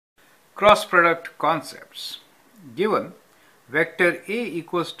Cross product concepts. Given vector A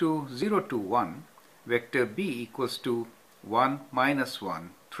equals to 0 to 1, vector B equals to 1 minus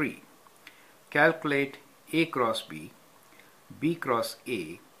 1, 3. Calculate A cross B, B cross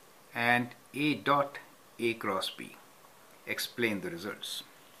A, and A dot A cross B. Explain the results.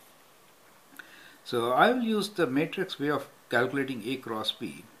 So I will use the matrix way of calculating A cross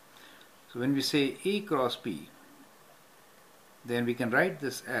B. So when we say A cross B, then we can write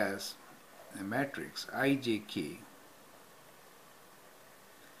this as a matrix ijk,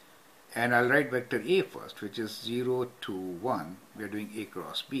 and I'll write vector A first, which is 0 to 1. We are doing A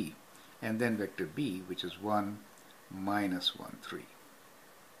cross B, and then vector B, which is 1 minus 1, 3.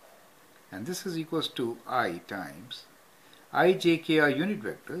 And this is equals to I times I, j, k are unit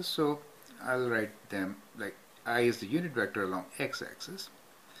vectors, so I'll write them like I is the unit vector along x-axis,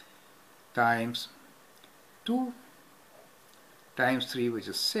 times 2 times 3, which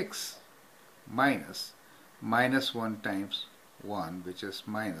is 6, minus 1 times 1, which is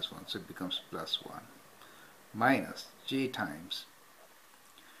minus 1, so it becomes plus 1, minus j times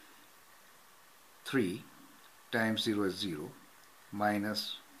 3 times 0 is 0,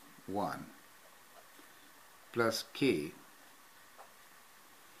 minus 1, plus k,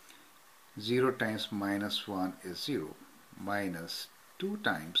 0 times minus 1 is 0, minus 2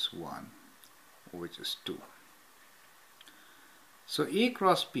 times 1, which is 2. So A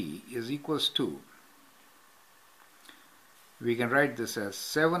cross B is equals to, we can write this as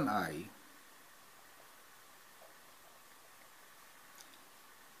 7i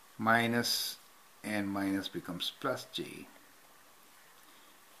minus, and minus becomes plus j,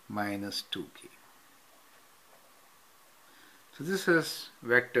 minus 2k. So this is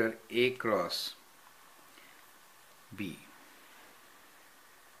vector A cross B.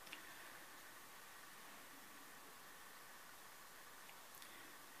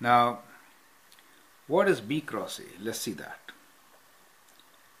 Now, what is B cross A? Let's see that.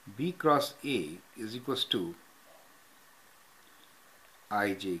 B cross A is equals to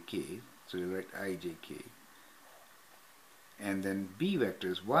ijk, so we write ijk, and then B vector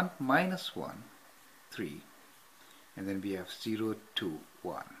is 1 minus 1, 3, and then we have 0 to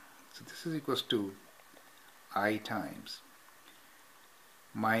 1. So this is equals to I times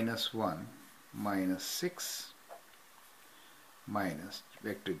minus 1 minus 6 minus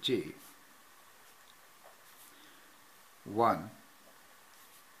vector j, 1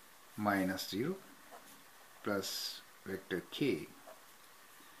 minus 0 plus vector k,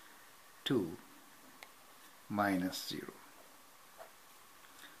 2 minus 0.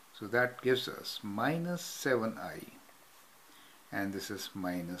 So that gives us minus 7i, and this is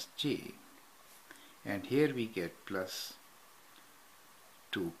minus j, and here we get plus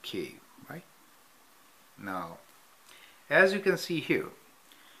 2k, right? Now, as you can see here,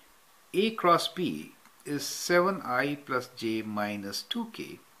 A cross B is 7i plus j minus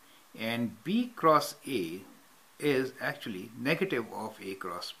 2k, and B cross A is actually negative of A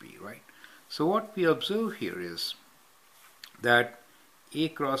cross B, right? So what we observe here is that A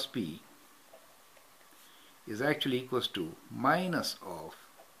cross B is actually equals to minus of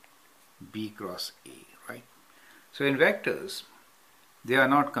B cross A, right? So in vectors, they are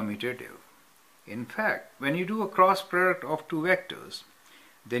not commutative. In fact, when you do a cross product of two vectors,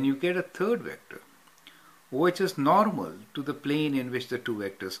 then you get a third vector, which is normal to the plane in which the two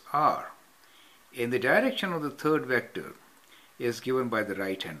vectors are. And the direction of the third vector is given by the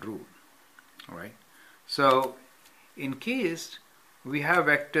right-hand rule. All right. So, in case we have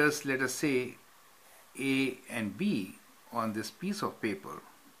vectors, let us say A and B on this piece of paper,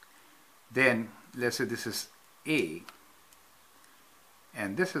 then let's say this is A,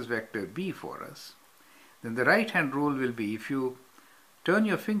 and this is vector B for us, then the right-hand rule will be, if you turn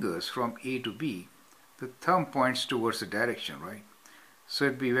your fingers from A to B, the thumb points towards the direction, right? So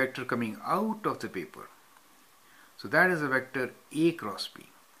it will be vector coming out of the paper. So that is a vector A cross B.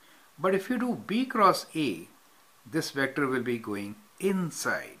 But if you do B cross A, this vector will be going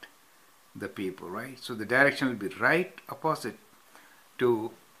inside the paper, right? So the direction will be right opposite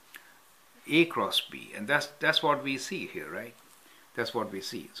to A cross B, and that's what we see here, right? That's what we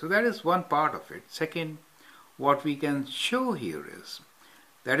see. So that is one part of it. Second, what we can show here is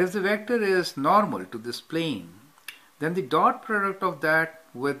that if the vector is normal to this plane, then the dot product of that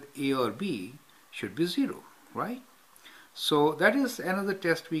with A or B should be 0, right? So that is another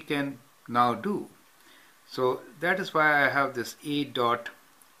test we can now do. So that is why I have this A dot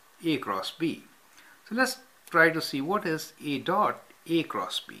A cross B. So let's try to see what is A dot A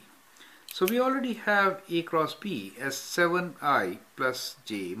cross B. So we already have A cross B as 7i plus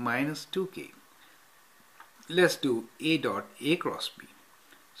j minus 2k. Let's do A dot A cross B.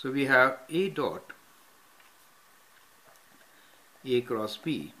 So we have A dot A cross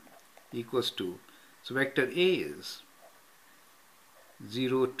B equals to, so vector A is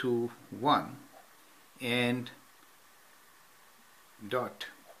 0, 2, 1, and dot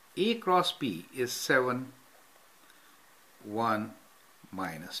A cross B is 7, 1,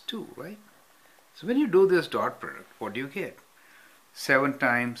 minus 2, right? So when you do this dot product, what do you get? 7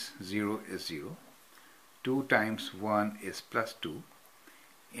 times 0 is 0, 2 times 1 is plus 2,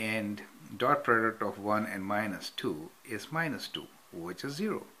 and dot product of 1 and minus 2 is minus 2, which is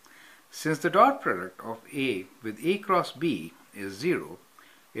 0. Since the dot product of A with A cross B is 0,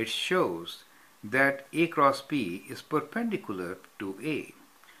 it shows that A cross B is perpendicular to A.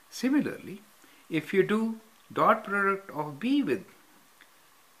 Similarly, if you do dot product of B with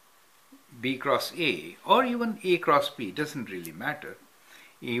B cross A, or even A cross B, doesn't really matter.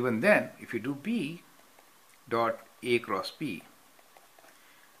 Even then, if you do B dot A cross B,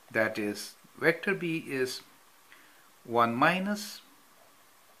 that is, vector B is 1 minus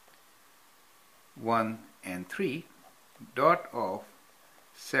 1 and 3 dot of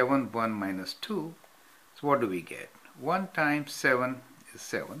 7, 1 minus 2. So what do we get? 1 times 7 is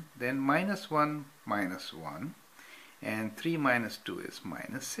 7, then minus 1 minus 1, and 3 minus 2 is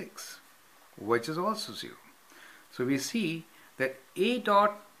minus 6, which is also 0. So we see that A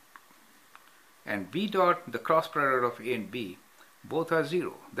dot and B dot, the cross product of A and B, both are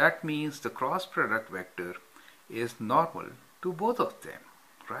 0. That means the cross product vector is normal to both of them,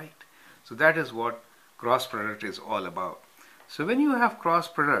 right? So that is what cross product is all about. So when you have cross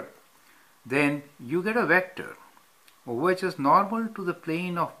product, then you get a vector which is normal to the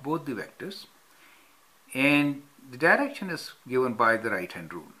plane of both the vectors, and the direction is given by the right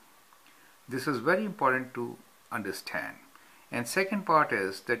hand rule. This is very important to understand. And second part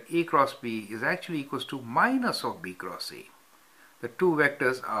is that A cross B is actually equals to minus of B cross A. The two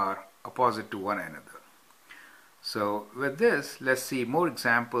vectors are opposite to one another. So with this, let's see more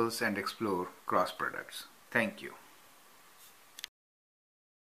examples and explore cross products. Thank you.